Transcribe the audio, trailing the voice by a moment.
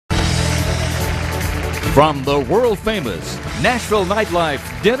From the world-famous Nashville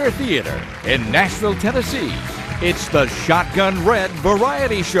Nightlife Dinner Theater in Nashville, Tennessee, it's the Shotgun Red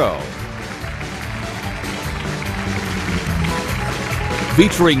Variety Show.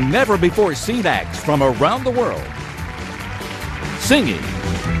 Featuring never-before-seen acts from around the world. Singing,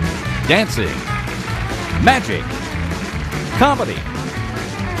 dancing, magic, comedy.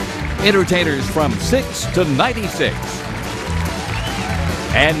 Entertainers from 6 to 96.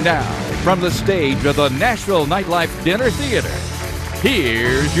 And now, from the stage of the Nashville Nightlife Dinner Theater,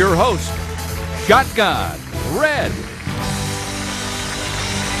 here's your host, Shotgun Red.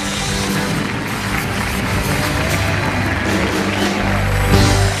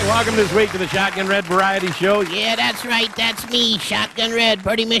 Welcome this week to the Shotgun Red Variety Show. Yeah, that's right. That's me, Shotgun Red.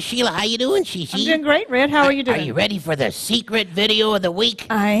 Pretty Miss Sheila. How you doing, Shishi? I'm doing great, Red. How are you doing? Are you ready for the secret video of the week?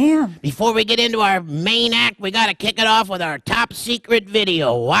 I am. Before we get into our main act, we got to kick it off with our top secret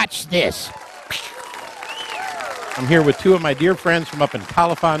video. Watch this. I'm here with two of my dear friends from up in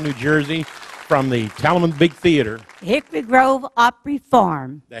CALIFON, New Jersey, from the Talmadge Big Theater. Hickory Grove Opry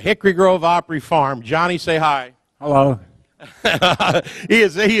Farm. The Hickory Grove Opry Farm. Johnny, say hi. Hello. He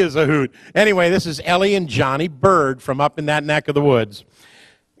is a hoot. Anyway, this is Ellie and Johnny BURD from up in that neck of the woods.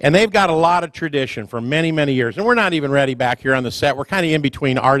 And they've got a lot of tradition for many, many years. And we're not even ready back here on the set. We're kind of in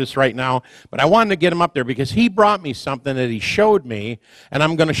between artists right now. But I wanted to get him up there because he brought me something that he showed me, and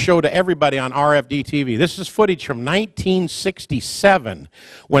I'm going to show to everybody on RFD TV. This is footage from 1967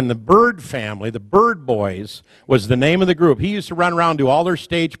 when the BURD family, the BURD Boys, was the name of the group. He used to run around, do all their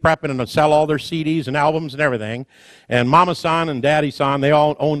stage prepping, and sell all their CDs and albums and everything. And Mama-san and Daddy-san, they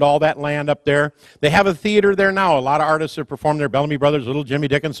all owned all that land up there. They have a theater there now. A lot of artists have performed there. Bellamy Brothers, Little Jimmy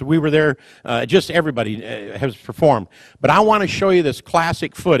Dickens. We were there. Just everybody has performed. But I want to show you this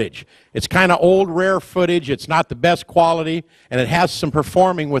classic footage. It's kind of old, rare footage. It's not the best quality. And it has some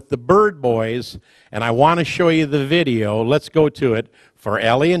performing with the BURD Boys. And I want to show you the video. Let's go to it. For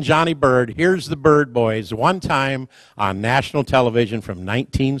Ellie and Johnny BURD, here's the BURD Boys, one time on national television from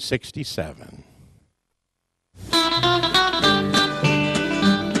 1967.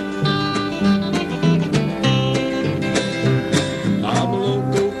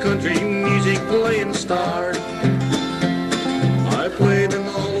 Star. I played in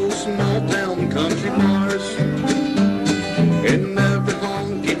all those small town country bars. In every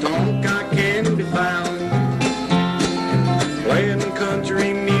honky tonk I can be found. Playing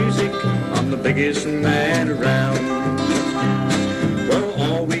country music, I'm the biggest man around. Well,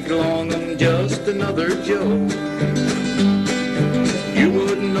 all week long I'm just another Joe. You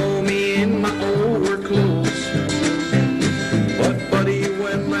wouldn't know me in my old clothes. But buddy,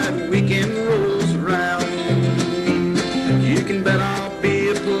 when that weekend rolls around, you can bet I'll be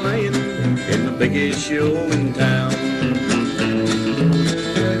a-playing in the biggest show in town.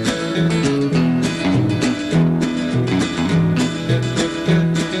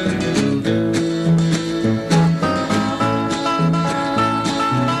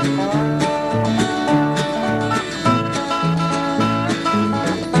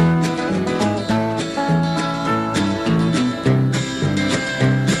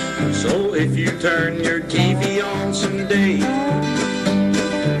 If you turn your TV on someday,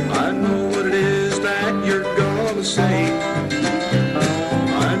 I know what it is that you're gonna say.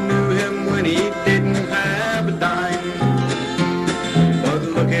 I knew him when he didn't have a dime, but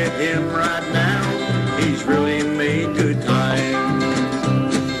look at him right now, he's really made good time.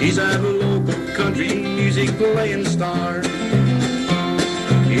 He's a local country music playing star.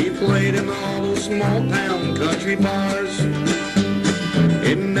 He played in all those small town country bars.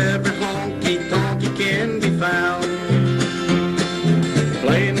 In every honky-tonk you can be found.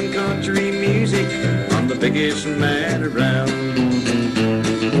 Playing country music, I'm the biggest man around.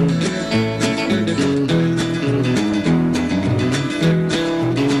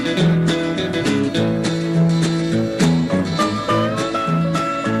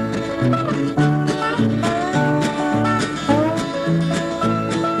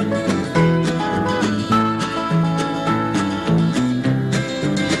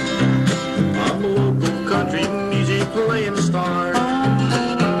 Playing star.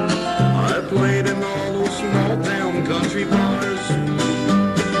 I played in all those small town country bars.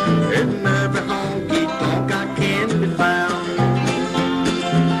 In every honky tonk I can be found.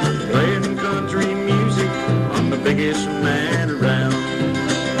 Playing country music, I'm the biggest man around.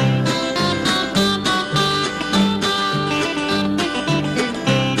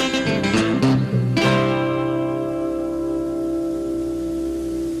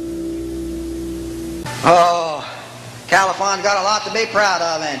 Oh, Califon's got a lot to be proud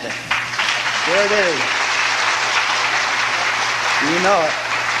of, ain't it? Sure do. You know it.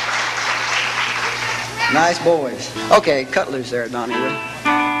 Nice boys. Okay, cut loose there, Donnie.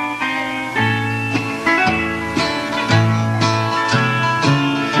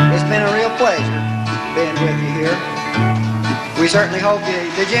 It's been a real pleasure being with you here. We certainly hope you...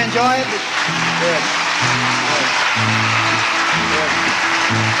 Did you enjoy it? Good. Good.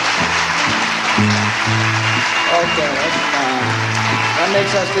 Okay, that's fine. That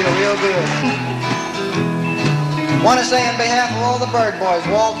makes us feel real good. Want to say on behalf of all the Bird Boys,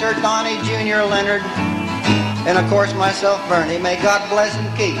 Walter, Donnie, Junior, Leonard, and of course myself, Bernie, may God bless and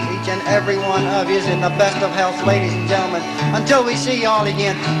keep each and every one of you in the best of health, ladies and gentlemen. Until we see you all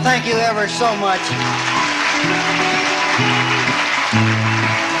again, thank you ever so much.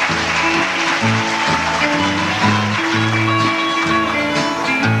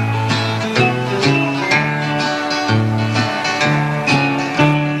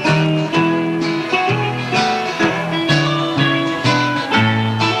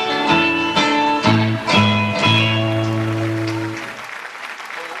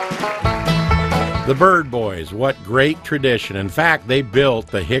 The Bird Boys, what great tradition. In fact, they built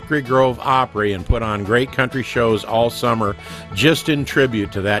the Hickory Grove Opry and put on great country shows all summer just in tribute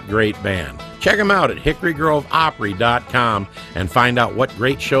to that great band. Check them out at hickorygroveopry.com and find out what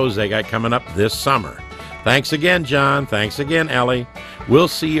great shows they got coming up this summer. Thanks again, John. Thanks again, Ellie. We'll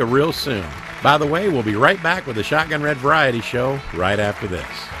see you real soon. By the way, we'll be right back with the Shotgun Red Variety Show right after this.